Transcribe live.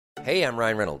Hey, I'm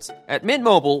Ryan Reynolds. At Mint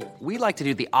Mobile, we like to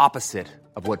do the opposite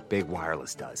of what Big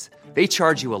Wireless does. They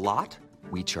charge you a lot,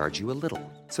 we charge you a little.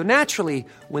 So naturally,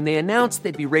 when they announced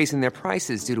they'd be raising their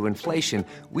prices due to inflation,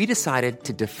 we decided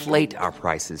to deflate our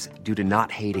prices due to not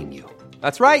hating you.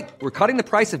 That's right. We're cutting the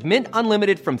price of Mint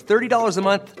Unlimited from $30 a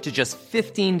month to just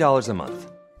 $15 a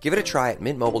month. Give it a try at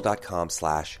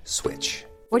mintmobile.com/switch.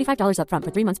 $45 up front for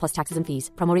 3 months plus taxes and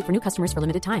fees. Promo rate for new customers for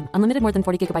limited time. Unlimited more than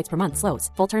 40 gigabytes per month. Slows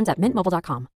full terms at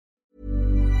mintmobile.com.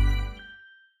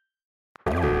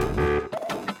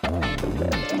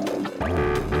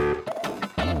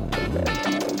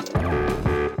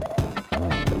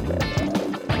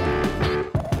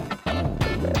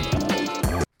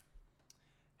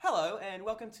 Hello and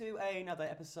welcome to another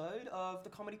episode of the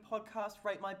comedy podcast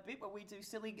Rate My Bit, where we do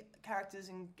silly characters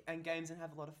and games and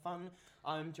have a lot of fun.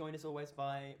 I'm joined as always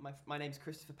by my name's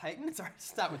Christopher Payton. Sorry,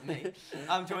 start with me.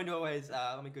 I'm joined always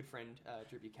by my good friend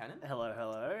Drew Buchanan. Hello.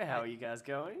 How are you guys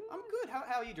going? I'm good.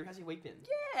 How are you, Drew? How's your week been?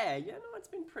 Yeah, no, it's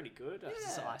been pretty good.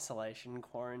 It's isolation,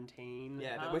 quarantine.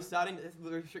 Yeah, but the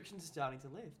restrictions are starting to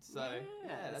lift. So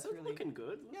that's really looking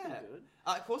good. Good.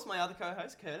 Of course, my other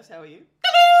co-host Curtis. How are you?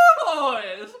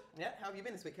 Boys! Yeah, how have you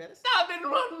been this week, Curtis? I've been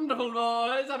wonderful,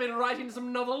 boys. I've been writing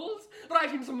some novels,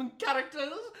 writing some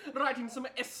characters, writing some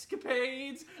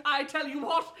escapades. I tell you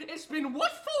what, it's been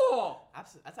what for?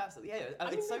 That's absolutely, yeah.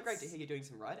 It's so great to hear you doing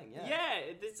some writing, yeah. Yeah,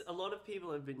 a lot of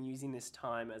people have been using this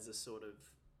time as a sort of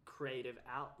creative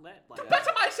outlet. To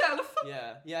better myself!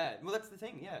 Yeah. Well, that's the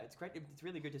thing, yeah. It's great. It's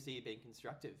really good to see you being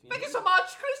constructive. Thank you so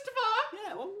much, Christopher!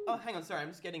 Yeah, well, hang on, sorry. I'm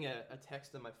just getting a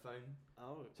text on my phone.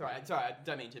 Oh. Sorry, I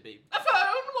don't mean to be... A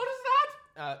phone? What is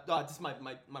that? Just my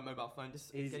mobile phone.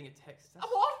 Just getting a text. A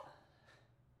what?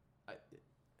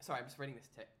 Sorry, I'm just reading this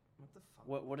text. What the fuck?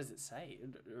 What does it say?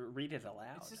 Read it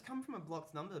aloud. It's just come from a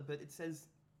blocked number, but it says...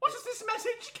 What does this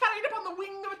message carried upon the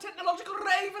wing of a technological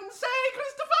raven say,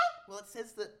 Christopher? Well, it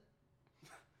says that...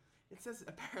 It says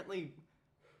apparently...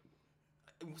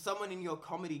 Someone in your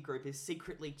comedy group is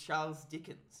secretly Charles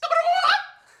Dickens.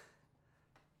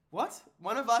 What?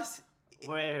 One of us...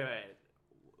 Wait.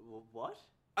 What?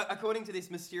 According to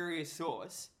this mysterious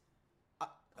source...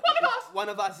 One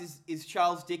of us? is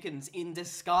Charles Dickens in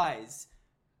disguise.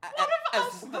 One of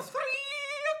us, the three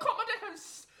comedy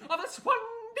hosts of this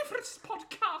wonderful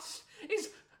podcast, is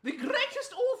the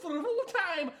greatest author of all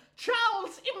time,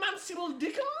 Charles Emanciple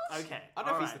Dickens. Okay. I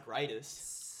don't know if he's the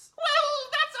greatest. Well,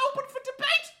 that's open for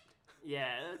debate.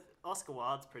 Yeah, Oscar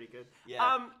Wilde's pretty good. Yeah.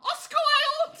 Oscar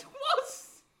Wilde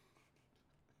was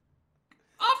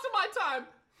after my time.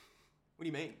 What do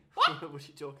you mean? What? What are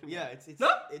you talking about? Yeah,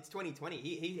 it's 2020.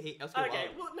 He Oscar Okay,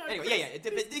 Wilde. well, no. Anyway,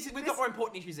 we've got more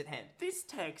important issues at hand. This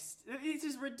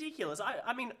is ridiculous.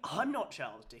 I mean, I'm not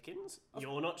Charles Dickens.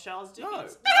 You're not Charles Dickens. No. I'm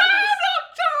not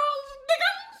Charles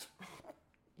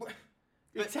Dickens.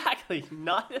 Exactly.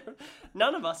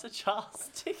 None of us are Charles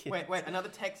Dickens. Wait, another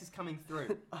text is coming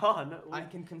through. Oh no. I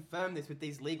can confirm this with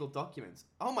these legal documents.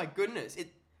 Oh my goodness.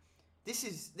 This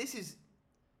is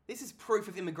proof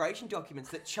of immigration documents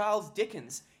that Charles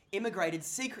Dickens immigrated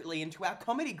secretly into our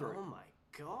comedy group. Oh my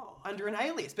god. Under an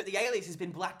alias, but the alias has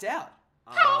been blacked out.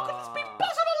 How could this be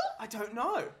possible? I don't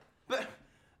know. But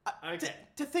Okay.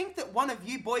 to think that one of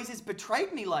you boys has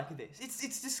betrayed me like this,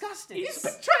 it's disgusting. Is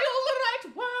betrayal the right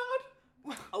word?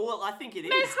 Oh, well, I think it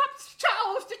is. Perhaps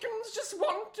Charles Dickens just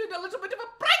wanted a little bit of a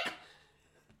break.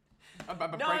 A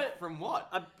break from what?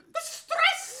 The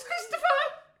stress, Christopher!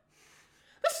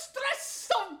 The stress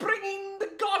of bringing the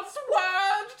God's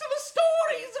word to the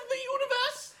stories of the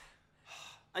universe!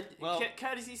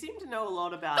 Curtis, you seem to know a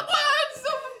lot about... The words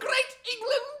of great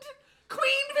England!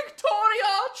 Queen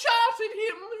Victoria charted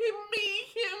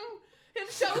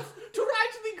himself to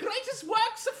write the greatest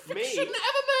works of fiction ever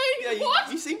made! Yeah,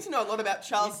 What? You seem to know a lot about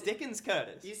Charles Dickens,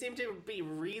 Curtis. You seem to be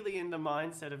really in the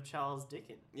mindset of Charles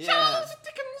Dickens. Yeah. Charles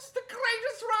Dickens, the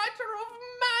greatest writer of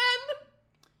man!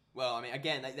 Well, I mean,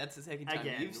 again, that's the second time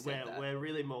you've said that. We're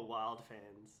really more Wilde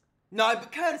fans. No,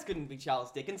 but Curtis couldn't be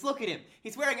Charles Dickens. Look at him.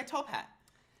 He's wearing a top hat.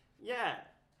 Yeah.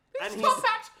 This And top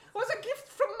hat was a gift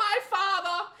from my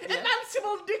father, Yeah.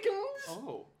 Emanciple Dickens!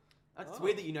 Oh. It's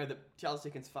weird that you know Charles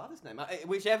Dickens' father's name.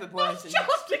 Whichever Not person...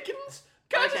 Charles Dickens!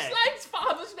 Curtis Okay. Lane's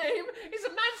father's name is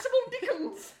Emanciple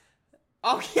Dickens!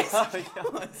 Oh, yes, Oh, of yeah.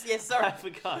 course. Yes, sorry. I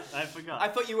forgot. I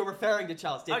thought you were referring to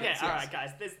Charles Dickens. Okay, yes. all right,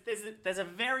 guys. There's a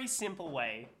very simple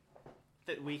way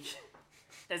that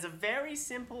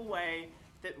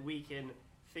we can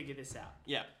figure this out.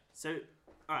 Yeah. So,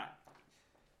 all right,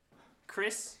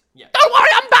 Chris. Yeah. Don't worry,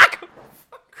 I'm back!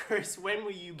 Chris, when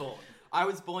were you born? I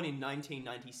was born in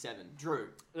 1997. Drew.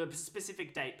 A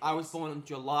specific date, please. I was born on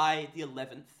July the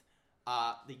 11th,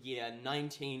 the year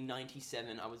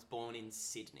 1997. I was born in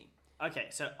Sydney. Okay,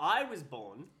 so I was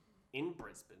born in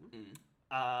Brisbane,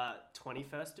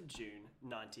 21st of June,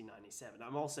 1997.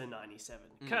 I'm also 97.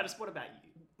 Curtis, what about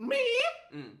you? Me?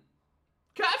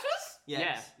 Curtis?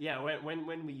 Yes. Yeah. When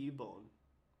were you born?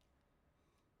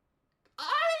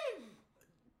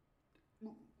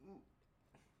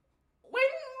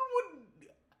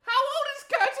 How old is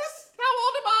Curtis? How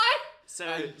old am I?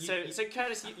 So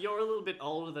Curtis, you're a little bit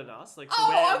older than us. Like, so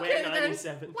Oh, we're okay then.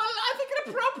 97. Well, I think an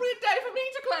appropriate day for me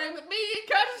to claim that me,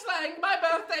 Curtis Lang, my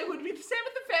birthday would be the 7th of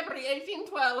February,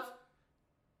 1812.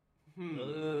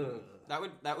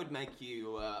 That would make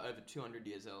you over 200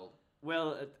 years old.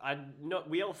 Well,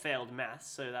 we all failed maths,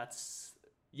 so that's...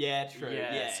 Yeah, true.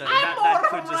 Yeah. So I'm that more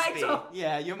could of a just be... writer.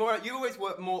 Yeah, you always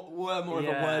were more of a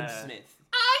wordsmith.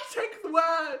 I take the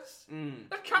words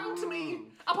that come to me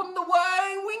upon the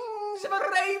whirring wings of a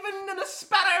raven and a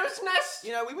sparrow's nest.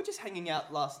 You know, we were just hanging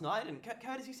out last night, and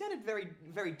Curtis, you sounded very,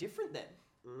 very different then.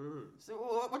 So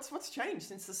what's changed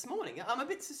since this morning? I'm a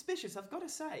bit suspicious, I've got to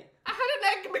say. I had an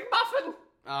egg McMuffin.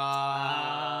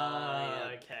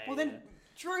 Okay. Well then,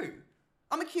 Drew,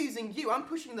 I'm accusing you. I'm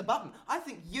pushing the button. I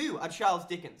think you are Charles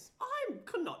Dickens. I'm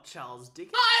not Charles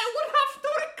Dickens. I would have to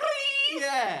agree.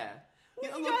 Yeah.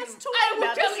 What are You you know, guys look, talking I will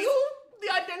about? tell This is- you the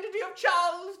identity of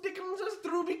Charles Dickens as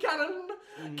Drew Buchanan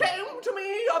came to me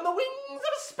on the wings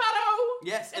of a sparrow.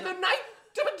 Yes, In and the night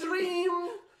of a dream.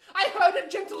 I heard a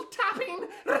gentle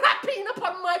rapping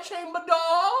upon my chamber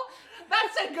door.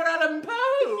 That's Edgar Allan Poe.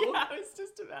 Yeah, I was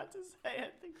just about to say, I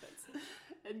think that's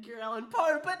Edgar Allan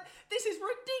Poe, but this is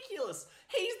ridiculous.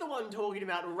 He's the one talking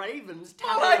about ravens.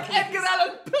 More like Edgar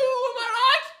Allan Poe, am I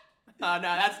right? Oh no,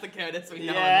 that's the Curtis we know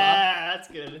and love. Yeah, that's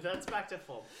good. That's back to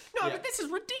form. No, Yeah. but this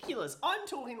is ridiculous. I'm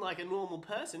talking like a normal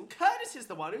person. Curtis is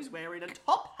the one who's wearing a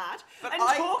top hat and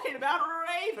talking about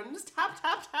ravens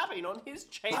tapping on his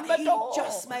chamber But he door.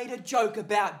 just made a joke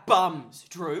about bums,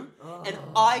 Drew, and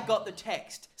I got the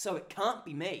text, so it can't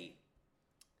be me.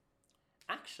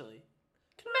 Actually,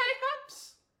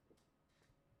 Mayhaps.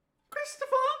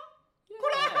 Christopher,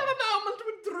 could I have a moment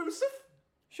with Drusif?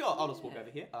 Sure, I'll just walk over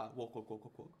here. Walk.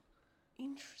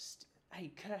 interesting.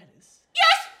 Hey, Curtis.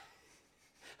 Yes!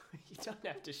 You don't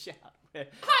have to shout. Yeah,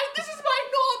 Hi, this is my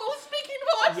normal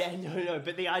speaking voice. no,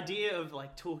 but the idea of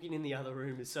like talking in the other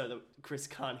room is so that Chris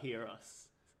can't hear us.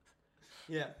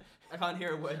 Yeah, I can't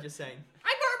hear a word you're saying.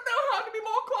 I don't know how to be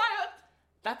more quiet.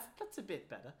 That's a bit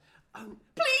better.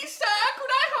 Please, sir, could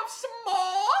I have some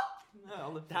more? No,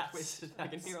 Oliver That's- Twist. I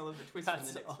can hear Oliver Twist in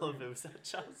That's the next Oliver. room. Was that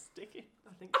Charles Dickens?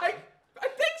 I think. I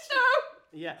think so.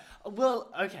 Yeah. Well,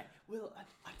 okay. Well,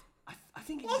 I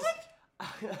think it's Was it?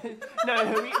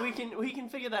 No, we can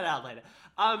figure that out later.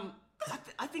 I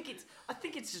think it's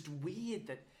just weird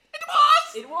that It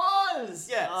was. it was.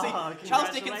 Yeah, Oh, see, Charles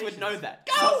Dickens would know congratulations. that.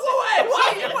 Go away.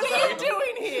 What are you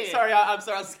doing here? Sorry, I'm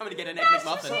sorry, I was coming to get an Egg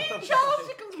McMuffin. See, Charles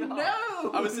Dickens,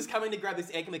 no. I was just coming to grab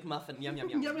this Egg McMuffin. Yum, yum,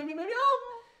 yum. Yum, yum, yum, yum, yum.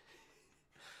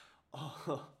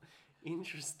 Oh,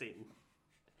 interesting.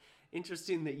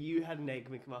 Interesting that you had an Egg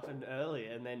McMuffin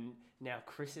earlier, and then now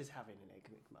Chris is having an Egg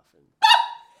McMuffin.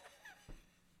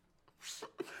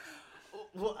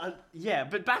 Well, yeah,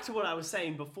 but back to what I was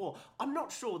saying before. I'm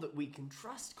not sure that we can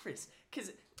trust Chris,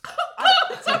 because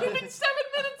It's only been 7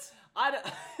 minutes. I don't.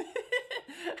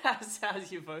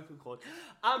 How's your vocal cord?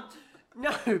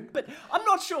 No, but I'm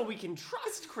not sure we can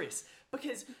trust Chris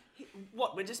because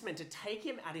we're just meant to take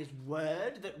him at his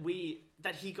word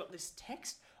that he got this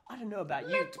text. I don't know about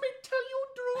you. Let me tell you,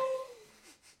 Drew.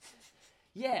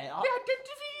 Yeah. The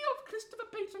identity of Christopher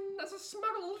Payton as a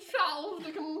smuggled Charles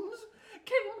Dickens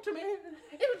came to me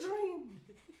in a dream.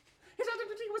 His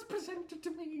identity was presented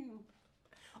to me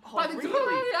by the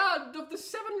dryad of the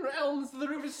 7 realms, the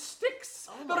river Styx,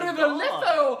 the my river God.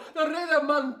 Letho, the river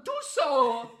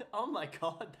Mantuso. Oh my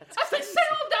God, that's As they crazy.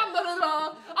 sailed down the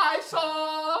river, I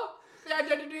saw the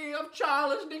identity of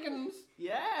Charles Dickens.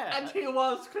 Yeah. And he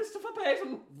was Christopher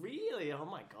Payton. Really? Oh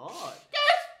my God.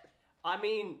 Yes! I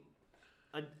mean,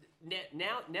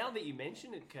 now that you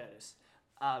mention it, Curtis,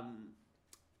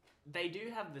 they do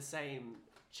have the same.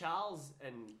 Charles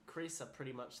and Chris are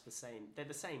pretty much the same. They're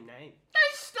the same name. They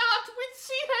start with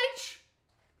CH.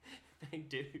 They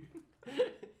do. I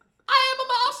am a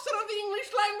master of the English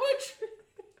language.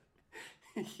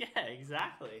 Yeah,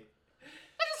 exactly.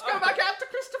 Let's go back out to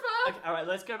Christopher. Okay, all right,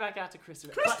 let's go back out to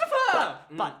Christopher. Christopher!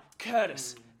 But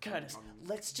Curtis,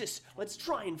 let's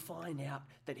try and find out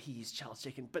that he is Charles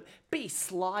Dickens, but be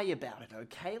sly about it,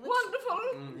 okay?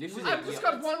 Wonderful. This is I've just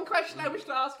got one question I wish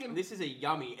to ask him. This is a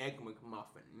yummy Egg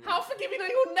McMuffin. How forgiving are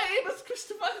your neighbours,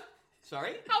 Christopher?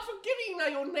 Sorry? How forgiving are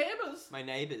your neighbours? My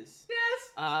neighbours.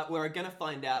 Yes. We're gonna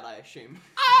find out, I assume.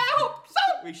 I hope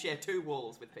so. We share 2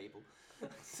 walls with people.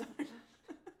 So,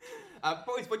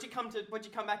 boys, what'd you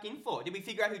come back in for? Did we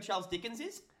figure out who Charles Dickens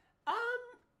is?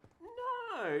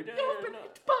 No.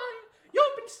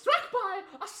 You've been struck by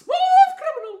a smooth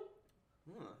criminal.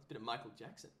 Oh, it's a bit of Michael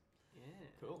Jackson. Yeah.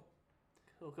 Cool.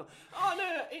 Cool. Oh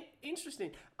no,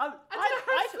 interesting. I did a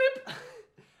hat flip.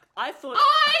 I thought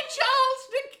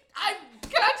I'm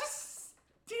Curtis.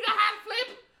 Did a hat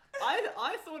flip.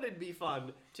 I thought it'd be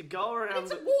fun to go around.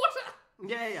 It's water.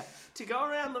 Yeah. To go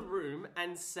around the room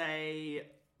and say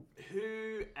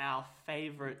who our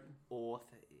favourite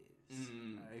author is.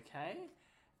 Okay?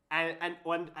 And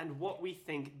what we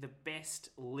think the best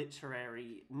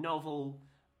literary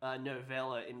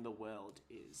novella in the world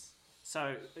is.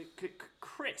 So,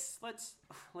 Chris, let's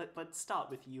start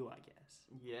with you, I guess.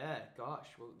 Yeah, gosh.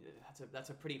 Well, that's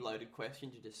a pretty loaded question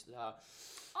to just.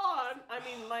 I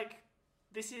mean, like,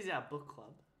 this is our book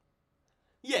club.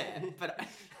 Yeah, but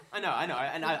I know,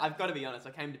 and I've got to be honest.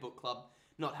 I came to book club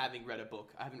not having read a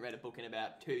book. I haven't read a book in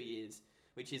about 2 years,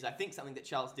 which is, I think, something that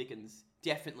Charles Dickens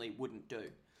definitely wouldn't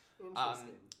do.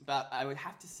 But I would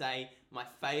have to say my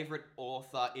favourite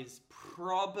author is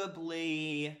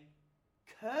probably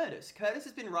Curtis. Curtis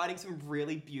has been writing some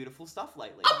really beautiful stuff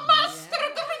lately. A master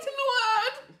of the written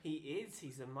word. He is.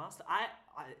 He's a master. That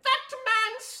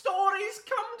man's stories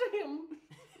come to him.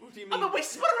 What do you mean? On the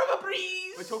whisper of a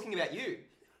breeze. We're talking about you.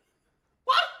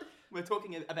 What? We're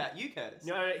talking about you, Curtis.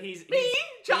 No, he's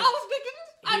Charles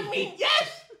Dickens?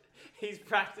 Yes! He's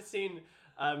practicing.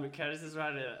 Curtis is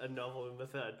writing a novel in the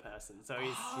third person, so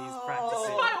he's practicing. This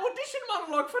is my audition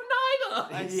monologue for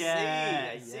Nida. I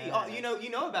see. Yeah. Oh, you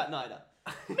know about Nida.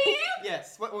 Me?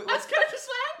 Yes. That's Curtis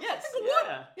Lamb? Yes. What?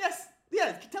 Yeah. Yes.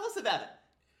 Yeah. Tell us about it.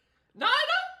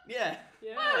 Nida? Yeah.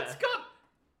 Yeah. Well, it's got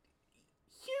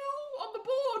Hugh on the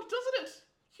board, doesn't it?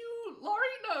 Hugh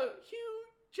Laurie? No. Hugh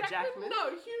Jackman? No.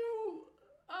 Hugh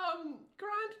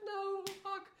Grant? No.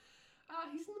 Fuck.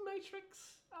 He's in The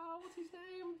Matrix. What's his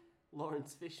name?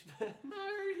 Lawrence Fishburne. No,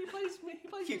 he plays me.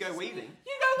 Hugo Weaving.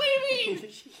 Hugo Weaving!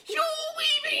 Hugh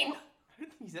Weaving! I don't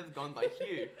think he's ever gone by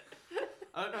Hugh.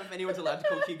 I don't know if anyone's allowed to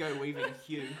call Hugo Weaving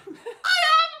Hugh. I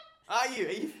am! Are you?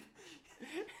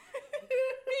 Me,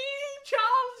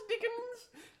 Charles Dickens.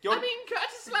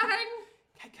 Curtis Lang.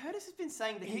 Curtis has been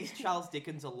saying that he's Charles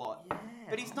Dickens a lot. Yeah.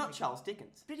 But he's not Charles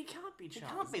Dickens. But he can't be He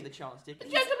Charles. can't be the Charles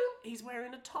Dickens. Gentlemen, He's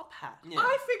wearing a top hat. Yeah.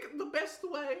 I think the best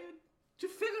way to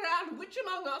figure out which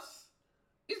among us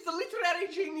is the literary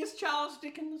genius Charles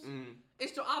Dickens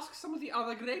is to ask some of the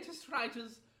other greatest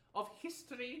writers of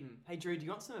history. Hey, Drew, do you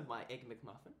want some of my Egg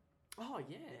McMuffin? Oh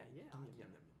yeah.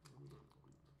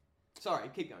 Sorry,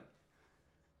 keep going.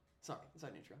 Sorry to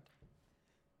interrupt.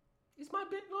 Is my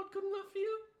bit not good enough for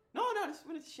you? No, I just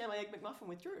wanted to share my Egg McMuffin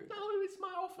with Drew. No, is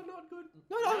my offer not good?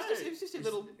 No, it was just a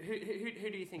little...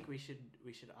 Who do you think we should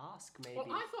ask? Maybe.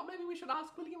 Well, I thought maybe we should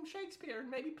ask William Shakespeare and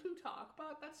maybe Plutarch,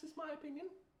 but that's just my opinion.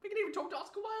 We can even talk to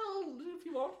Oscar Wilde if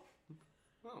you want.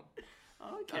 Oh.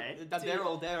 Okay. They're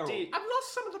all. I've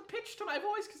lost some of the pitch to my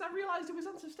voice because I realised it was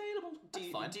unsustainable. That's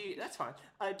fine. That's fine.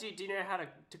 Do you know how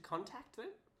to contact them?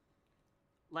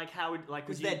 Like how would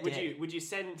Because they're dead. would you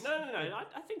send? No.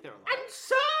 I think they're alive. And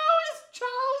so is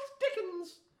Charles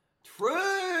Dickens.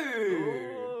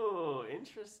 True! Oh,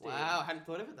 interesting. Wow, I hadn't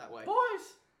thought of it that way.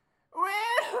 Boys,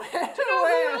 Where? do you know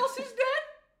who else is dead?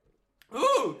 Who?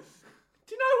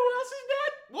 Do you know who else is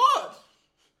dead? What?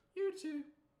 You two.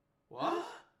 What?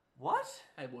 What?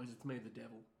 Hey boys, it's me, the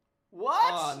devil.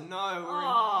 What? Oh no, we're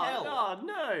Oh, in hell. oh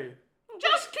no.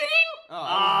 Just kidding! Oh, that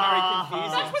was very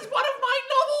confusing. That was one of my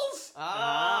novels!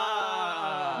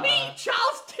 Ah. Me,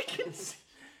 Charles Dickens!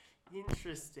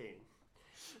 Interesting.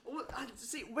 Well,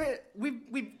 see,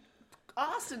 we've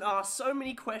asked and asked so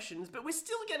many questions, but we're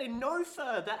still getting no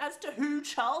further as to who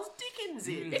Charles Dickens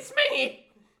is. It's me!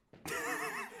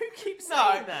 Who keeps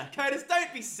No, saying that? Curtis,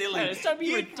 don't be silly. Curtis, don't be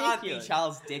you can't be ridiculous.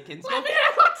 Charles Dickens. Let me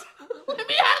out! Let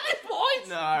me out of this, boys!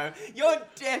 No, you're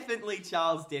definitely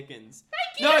Charles Dickens.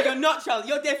 Thank No, you. you're not Charles.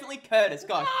 You're definitely Curtis.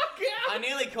 Gosh, Fuck yeah. I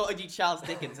nearly called you Charles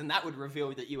Dickens, and that would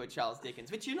reveal that you were Charles Dickens,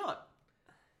 but you're not.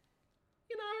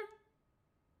 You know,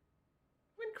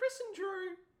 when Chris and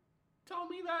Drew told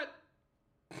me that...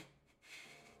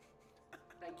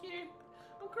 Thank you.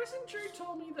 When Chris and Drew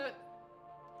told me that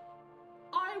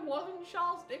I wasn't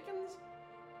Charles Dickens,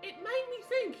 it made me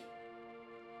think,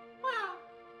 wow,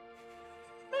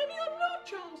 maybe I'm not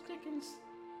Charles Dickens.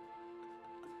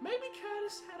 Maybe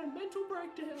Curtis had a mental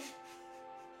breakdown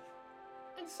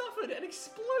and suffered an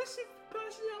explosive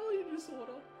personality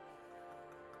disorder.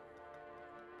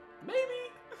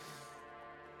 Maybe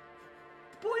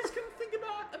the boys can thinking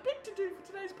about a bit to do for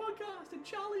today's podcast, and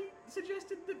Charlie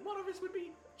suggested that one of us would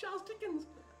be Charles Dickens.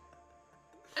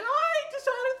 And I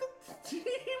decided that he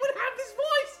would have this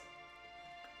voice.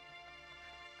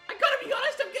 I gotta be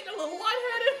honest, I'm getting a little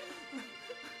lightheaded.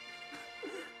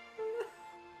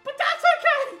 But that's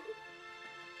okay.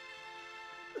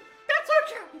 That's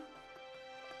okay.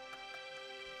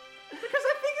 Because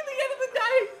I think at the end of the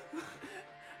day,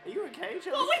 Are you okay,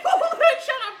 Charles? what we've all learned,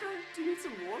 shut up, Drew. Do you need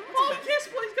some water? Oh, yes,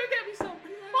 please, go get me some.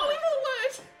 What we've all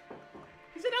learned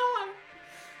is that I,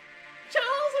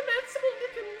 Charles Emanciple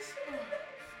Dickens,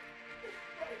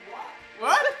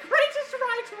 What? the greatest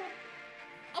writer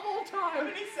of all time.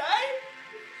 What did he say?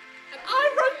 And I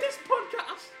wrote this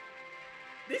podcast.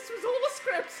 This was all a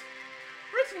script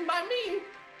written by me,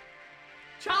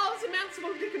 Charles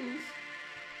Emanciple Dickens.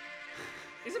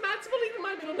 Is Emanciple even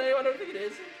my middle name? I don't think it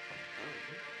is.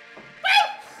 Well,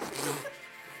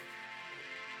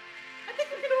 I think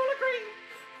we can all agree.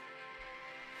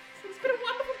 It's been a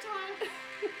wonderful time.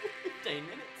 15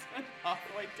 minutes and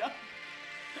halfway done.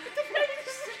 I think maybe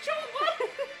this is a short one.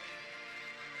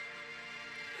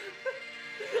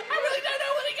 I really don't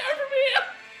know where to go from here.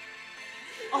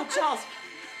 Oh, Charles!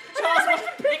 I Charles,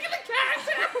 reached the peak of the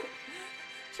character.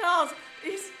 Charles,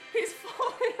 he's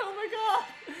falling. Oh my God!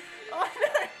 Oh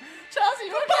no! Charles, are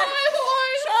you okay? Goodbye,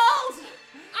 boys. Charles!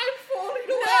 I'm falling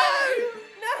No! away.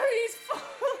 No, he's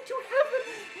falling To heaven.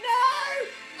 No!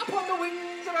 Upon the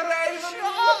wings of a raven.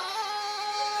 Charles!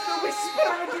 The whisper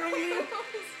of a dream.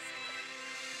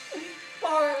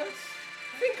 Boys,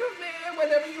 think of me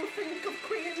whenever you think of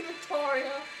Queen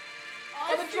Victoria.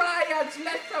 Or the Dryads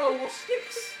Letho or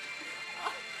Styx.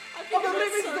 I Or think the about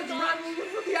rivers so that much. run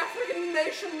through the African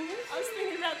nations. I was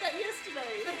thinking about that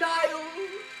yesterday. The Nile,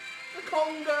 the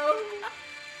Congo,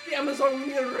 the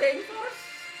Amazonian rainforest.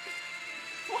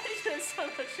 Why do you know so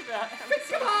much about Think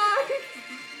of Amazon? I.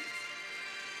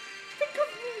 Think of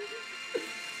me.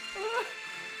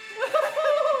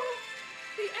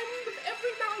 The end of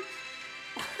every night.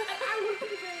 And I will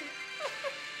be there.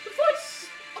 The voice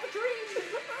of a dream.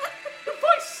 The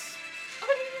voice of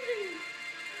an evening.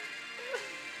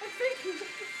 I thank you,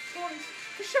 boys,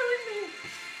 for showing me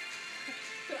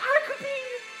that I could be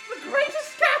the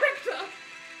greatest character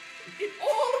in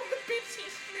all of the Bits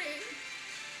history.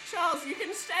 Charles, you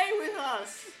can stay with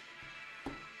us.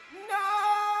 No!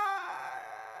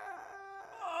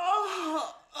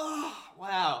 Oh,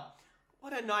 wow.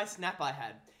 What a nice nap I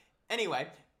had. Anyway,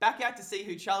 back out to see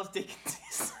who Charles Dickens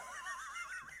is.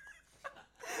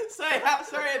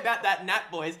 Sorry about that nap,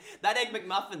 boys. That Egg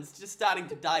McMuffin's just starting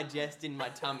to digest in my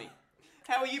tummy.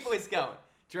 How are you boys going?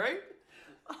 Drew?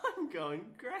 I'm going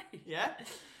great. Yeah?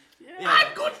 Yeah.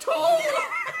 I'm good too.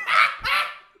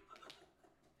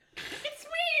 It's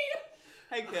me.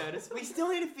 Hey, Curtis, we still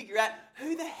need to figure out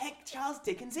who the heck Charles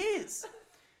Dickens is.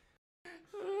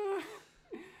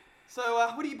 So,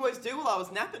 what do you boys do while I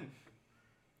was napping?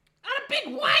 I'm a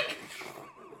big wank.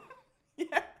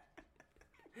 Yeah.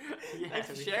 Yeah, Thanks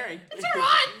for sharing. It's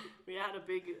alright. We had a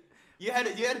big. You had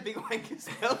a big wank as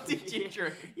well, did you,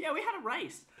 Drew? Yeah, we had a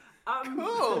race.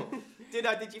 Cool. Did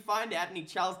you find out any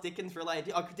Charles Dickens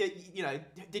related?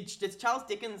 Did Charles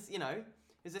Dickens?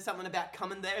 Is there something about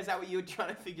coming there? Is that what you were trying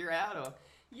to figure out, or?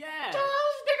 Yeah.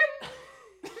 Charles Dickens,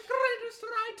 the greatest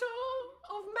writer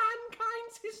of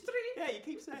mankind's history. Yeah, you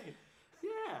keep saying.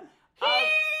 Yeah.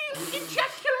 He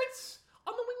ejaculates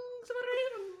on the wings of a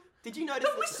raven. Did you notice?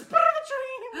 The whisper of a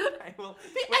dream. Okay, well,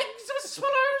 The eggs of a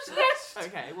swallow's nest.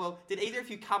 okay, well, did either of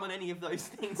you come on any of those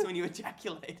things when you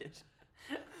ejaculated?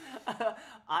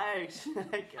 I actually.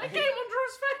 I came under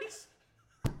his face.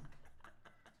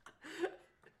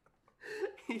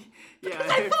 Yeah.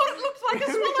 I thought it looked like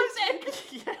a swallow's egg.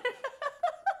 Yeah.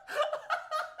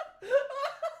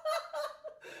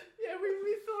 Yeah,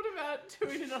 we thought about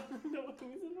doing it on the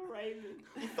wings of a raven.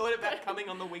 You thought about coming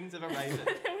on the wings of a raven.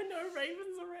 There were no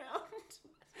ravens around.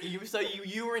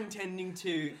 You were intending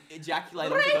to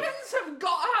ejaculate onto Ravens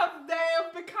they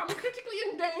have become critically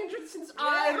endangered since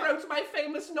I wrote my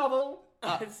famous novel,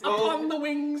 Upon the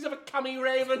Wings of a Cummy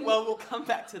Raven. Well, we'll come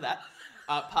back to that.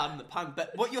 Pardon the pun,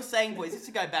 but what you're saying, boys, just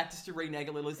to go back, just to renege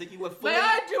a little, is that you were fully... May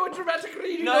I do a dramatic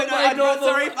reading No, of no, my I'm not novel,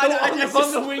 sorry. I just-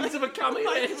 Upon the Wings of a Cummy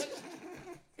Raven?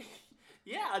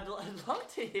 Yeah, I'd love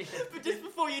to hear. But just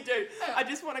before you do, I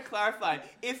just want to clarify,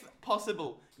 if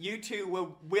possible, you two were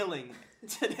willing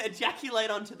to ejaculate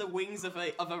onto the wings of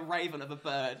a raven, of a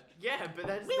bird. Yeah, but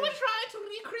that's. We were trying to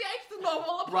recreate the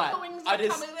novel Upon Right, the Wings of a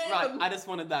Cummy Raven. I just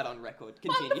wanted that on record.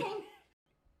 Continue. Wonderful.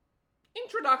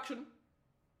 Introduction.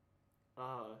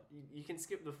 You can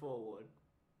skip the foreword.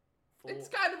 It's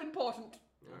kind of important.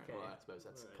 Okay. Well, I suppose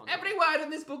that's content. Every word in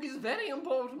this book is very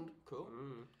important. Cool.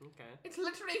 Okay. It's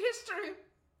literary history.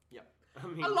 Yep. I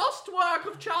mean, A lost work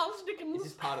of Charles Dickens. Is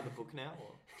this part of the book now?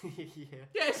 Or? yeah.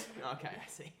 Yes. Okay, I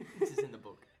see. This is in the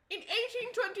book. In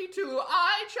 1822,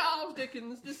 I, Charles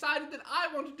Dickens, decided that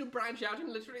I wanted to branch out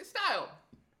in literary style.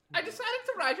 I decided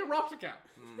to write erotica.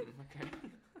 Okay.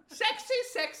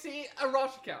 Sexy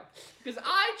erotica. Because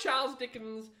I, Charles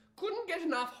Dickens, couldn't get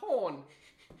enough horn.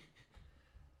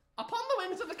 Upon the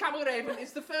Wings of the Cummy Raven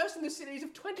is the first in the series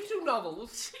of 22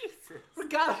 novels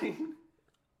regarding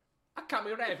a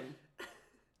Cummy Raven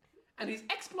and his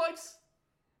exploits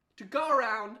to go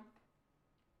around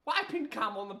wiping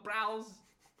cum on the brows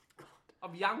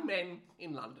of young men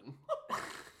in London.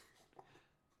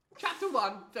 Chapter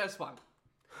 1, verse 1.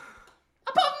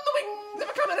 Upon the wings of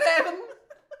a Cummy Raven,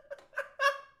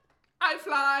 I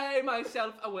fly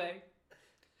myself away.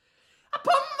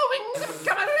 Upon the wings of a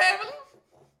Cummy Raven,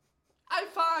 I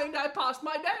find I passed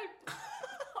my day.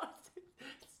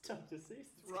 It's tough to see.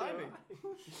 It's rhyming.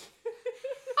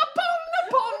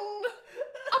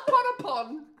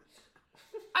 Upon,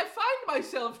 I find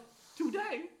myself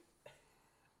today.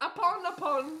 Upon,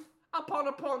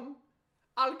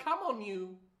 I'll come on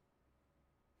you.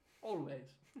 Always.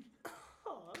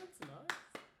 Oh, that's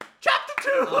nice. Chapter 2!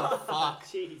 Oh, fuck.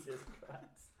 Jesus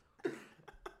Christ.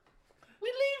 We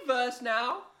leave verse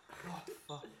now. Oh,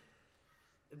 fuck.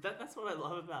 That's what I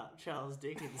love about Charles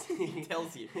Dickens. He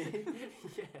tells you.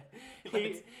 Yeah.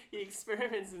 He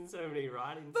experiments in so many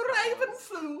writing The styles. raven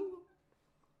flew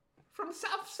from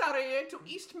South Surrey to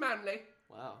East Manley,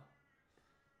 Wow.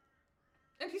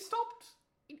 and he stopped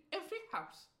in every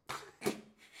house,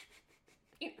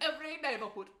 in every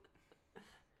neighborhood,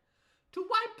 to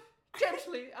wipe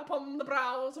gently upon the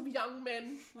brows of young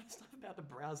men What's stuff about the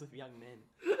brows of young men?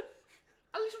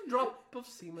 a little drop of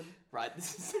semen. Right,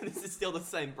 this is still the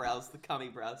same brows, the cummy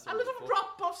brows. A little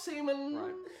drop of semen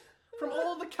Right. from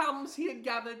all the cums he had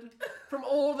gathered from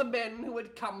all the men who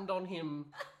had cummed on him,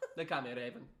 the Cummy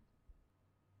Raven.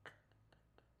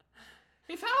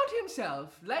 He found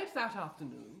himself late that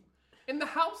afternoon in the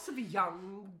house of a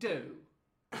young doe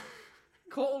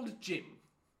called Jim.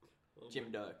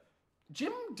 Jim Doe.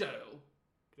 Jim Doe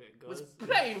It was goes-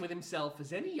 playing with himself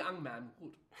as any young man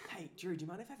would. Hey, Drew, do you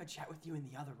mind if I have a chat with you in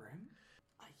the other room?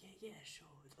 Yeah, sure.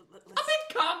 A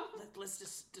bit cum! Let's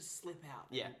just slip out.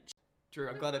 Yeah. Drew,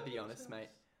 I've got to be honest, mate.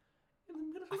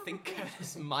 I think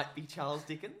Curtis might be Charles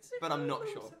Dickens, but I'm not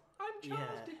sure. I'm Charles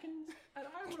Yeah. Dickens, and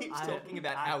I'm Keeps talking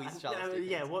about how he's Charles Dickens.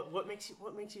 Yeah, what makes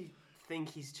you think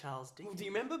he's Charles Dickens? Do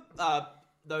you remember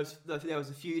those? There was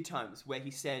a few times where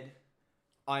he said,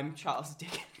 "I'm Charles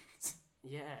Dickens."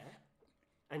 Yeah.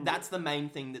 And That's the main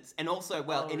thing. And also,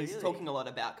 well, Oh, and he's really? talking a lot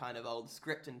about kind of old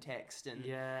script and text, and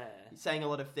yeah. saying a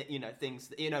lot of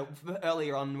things.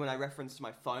 Earlier on when I referenced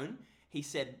my phone, he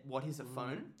said, "What is a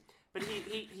phone?" But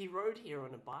he rode here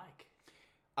on a bike.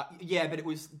 Yeah, but it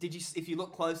was. If you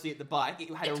look closely at the bike,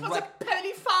 it had It a was a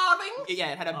penny farthing!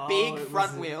 yeah, it had a Oh, big it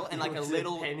front was a- wheel and like it a was a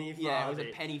little penny Yeah, it was a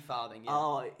farthing. penny farthing. Yeah.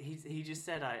 Oh, he just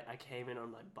said I came in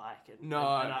on my bike and No.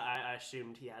 and I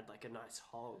assumed he had like a nice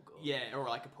hog. Or... Yeah, or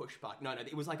like a push bike. No,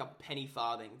 it was like a penny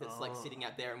farthing that's like Oh. sitting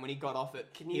out there, and when he got off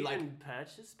it, Can he you like even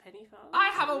purchase penny farthing? I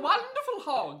have a wonderful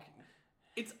hog.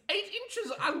 It's 8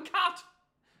 inches uncut.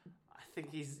 I think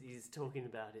he's talking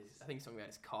about his. I think he's talking about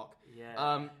his cock.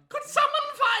 Yeah. Could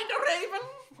someone find a raven?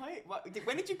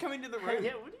 When did you come into the room?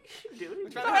 Yeah. What are you doing?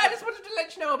 Which So one- I just wanted to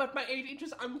let you know about my 8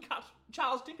 inches uncut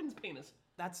Charles Dickens penis.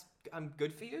 That's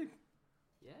good for you.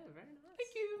 Yeah, very nice.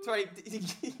 Thank you. Sorry,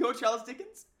 you're Charles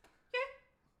Dickens? Yeah.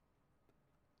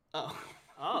 Oh.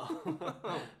 Oh.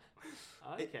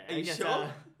 Okay. Are you I guess,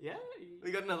 sure? Yeah.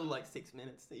 We got another like 6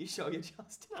 minutes. Are you sure you're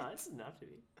Charles Dickens? No, it's enough to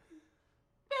be.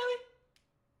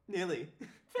 Nearly.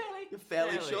 Fairly. You're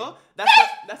fairly Fairly. sure?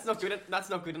 That's not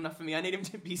good enough for me. I need him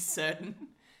to be certain.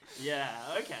 Yeah.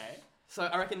 Okay. So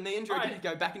I reckon me and Drew are going to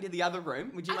go back into the other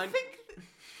room. Would you I mind? think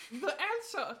the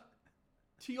answer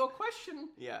to your question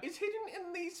Yeah. is hidden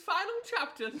in these final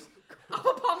chapters of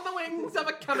Upon the Wings of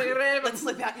a Cummy Raven. Let's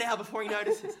slip out now before he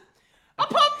notices.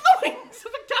 Upon the wings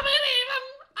of a Cummy Raven,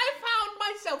 I found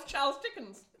myself Charles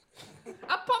Dickens.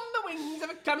 Upon the wings of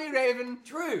a Cummy Raven,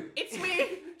 Drew! it's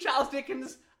me, Charles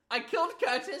Dickens. I killed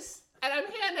Curtis, and I'm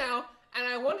here now, and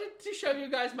I wanted to show you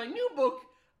guys my new book,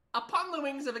 Upon the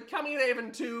Wings of a Cummy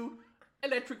Raven 2,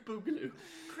 Electric Boogaloo.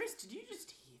 Chris, did you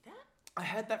just hear that? I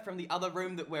heard that from the other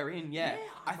room that we're in, yeah. Yeah,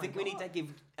 oh I my think we need God. to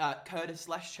give Curtis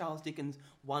 / Charles Dickens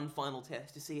one final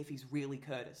test to see if he's really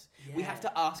Curtis. We have Yeah.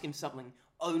 to ask him something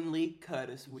only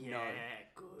Curtis would know.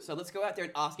 Good. So let's go out there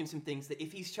and ask him some things that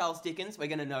if he's Charles Dickens, we're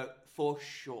going to know for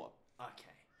sure. Okay.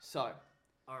 So,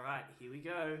 All right, here we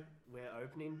go. We're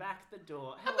opening back the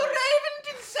door. And the raven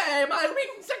did say, my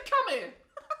wings are coming,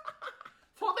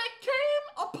 for they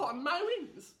came upon my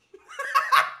wings.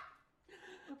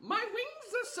 My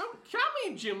wings are so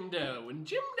cummy, Jimdo. And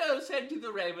Jimdo said to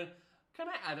the raven, can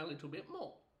I add a little bit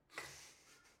more?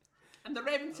 And the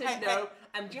raven said no,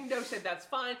 and Jimdo said that's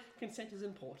fine, consent is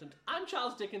important. I'm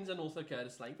Charles Dickens and also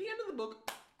Curtis Slade. The end of the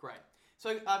book. Great.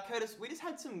 So, Curtis, we just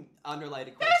had some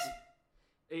unrelated questions.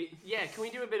 Yeah, can we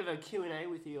do a bit of a Q&A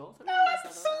with the author?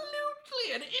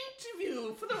 Absolutely, an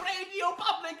interview for the Radio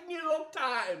Public New York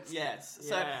Times. Yes.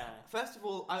 So, Yeah. first of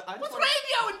all, I Was just want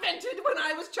radio invented when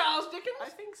I was Charles Dickens? I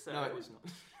think so. No, it was not.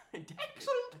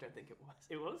 Excellent. I don't think it was.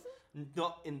 It wasn't?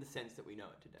 Not in the sense that we know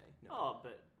it today. No. Oh,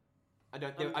 but... I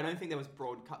don't think there was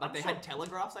broadcast. Like I'm they sure- had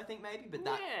telegraphs, I think maybe, but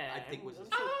that yeah, I think was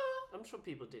I'm sure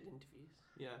people did interviews.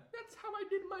 yeah That's how I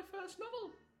did my first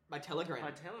novel. by telegram.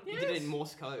 By telegram. You did it in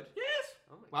Morse code. Yes.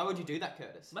 Oh my Why would you do that,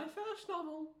 Curtis? My first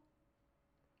novel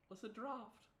was a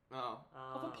draft Oh,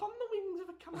 of Upon the Wings of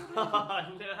a Cummy Raven.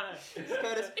 Oh, no.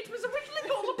 Curtis. It was originally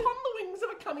called Upon the Wings of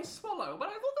a Cummy Swallow, but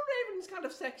I thought the raven's kind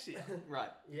of sexy. Right.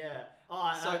 Yeah.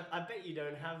 Oh, So- I bet you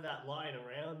don't have that line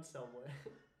around somewhere.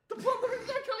 Upon the Wings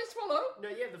of a Cummy Swallow? No,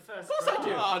 yeah, the first. Of course I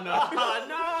do. Oh no. Oh,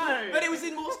 no! But it was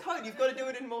in Morse code. You've got to do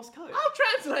it in Morse code. I'll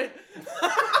translate.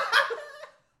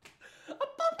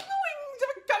 Upon the wings of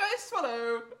a cummy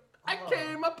swallow, I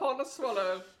came upon a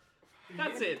swallow.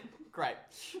 That's it. Great.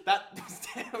 That was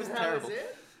terrible. was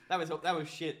it? That was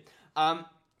shit. I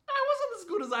wasn't as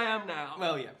good as I am now.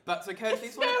 Well, yeah. But so Curtis,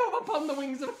 this one. Fell upon the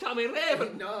wings of a cummy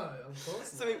raven. No, of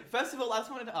course So first of all, I just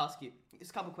wanted to ask you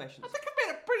just a couple questions. I think I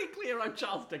made it pretty clear I'm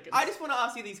Charles Dickens. I just want to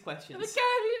ask you these questions. Okay.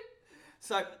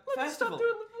 So Let me first stop of all,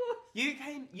 doing the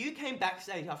voice. you came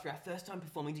backstage after our first time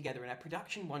performing together in our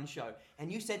Production 1 show,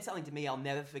 and you said something to me I'll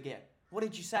never forget. What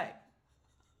did you say?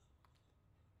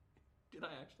 Did I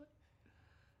actually?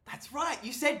 That's right.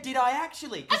 You said, "Did I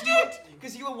actually?"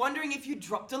 Because you were wondering if you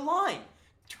dropped a line.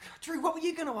 Drew, what were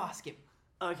you going to ask him?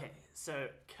 Okay, so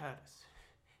Curtis,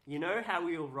 you know how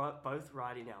we were both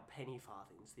writing our penny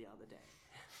farthings the other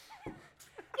day?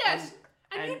 Yes.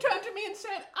 And you and- turned to me and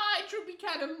said, I, Drew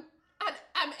Buchanan, and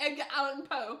am Edgar Allan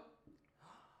Poe.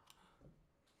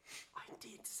 I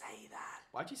did say that.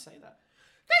 Why'd you say that?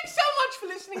 Thanks so much for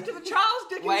listening to the Charles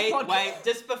Dickens podcast. Wait.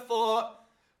 Just before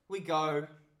we go,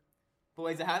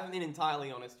 boys, I haven't been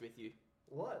entirely honest with you.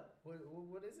 What?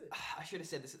 What is it? I should have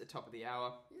said this at the top of the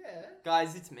hour. Yeah.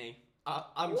 Guys, it's me.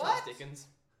 I'm What? Charles Dickens.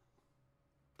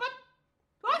 But,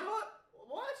 what?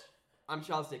 What? I'm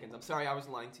Charles Dickens. I'm sorry I was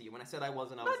lying to you. When I said I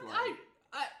wasn't, I was But lying.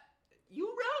 you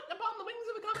wrote Upon the Wings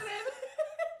of a Cummy Raven?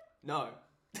 No.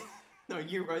 No,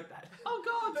 you wrote that. Oh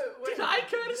God! wait. Did I,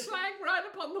 Curtis Slade, write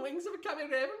Upon the Wings of a Cummy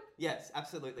Raven? Yes,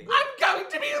 absolutely. I'm going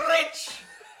to be rich!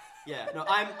 Yeah, no,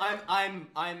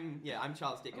 I'm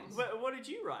Charles Dickens. What did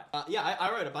you write? Yeah, I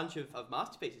wrote a bunch of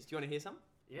masterpieces. Do you want to hear some?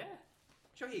 Yeah.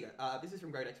 Sure, here you go. This is from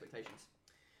Great Expectations.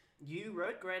 You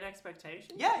wrote Great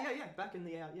Expectations? Yeah. Back in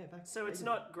the back. So it's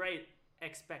not Great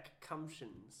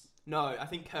Expectations. No, I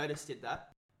think Curtis did that.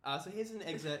 So here's an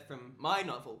excerpt from my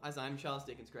novel, as I'm Charles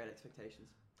Dickens' Great Expectations.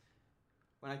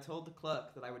 When I told the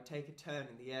clerk that I would take a turn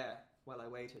in the air while I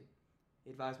waited,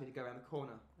 he advised me to go around the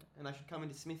corner, and I should come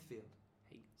into Smithfield.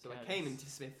 So I came into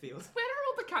Smithfield. Where are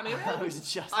all the Cummy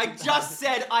Ravens? I just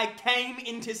said I came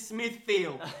into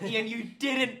Smithfield, and you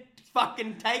didn't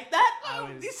fucking take that? Oh,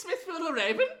 is Smithfield a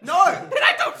raven? No! Then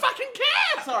I don't fucking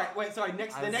care! Sorry.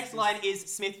 The next line is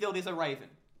Smithfield is a raven.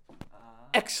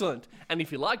 Excellent. And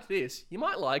if you liked this, you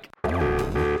might like...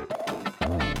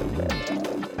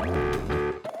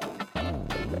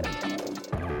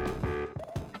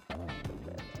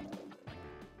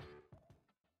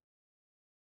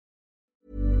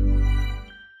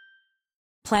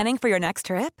 Planning for your next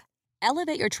trip?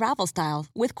 Elevate your travel style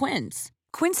with Quince.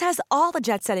 Quince has all the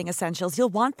jet-setting essentials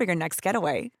you'll want for your next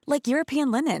getaway, like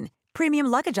European linen, premium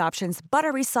luggage options,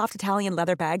 buttery soft Italian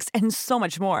leather bags, and so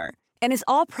much more. And is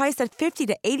all priced at 50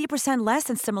 to 80% less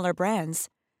than similar brands.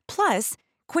 Plus,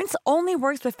 Quince only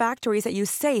works with factories that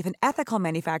use safe and ethical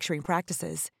manufacturing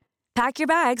practices. Pack your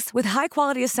bags with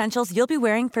high-quality essentials you'll be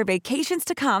wearing for vacations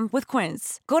to come with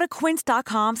Quince. Go to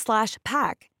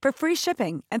quince.com/pack for free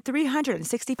shipping and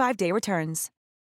 365-day returns.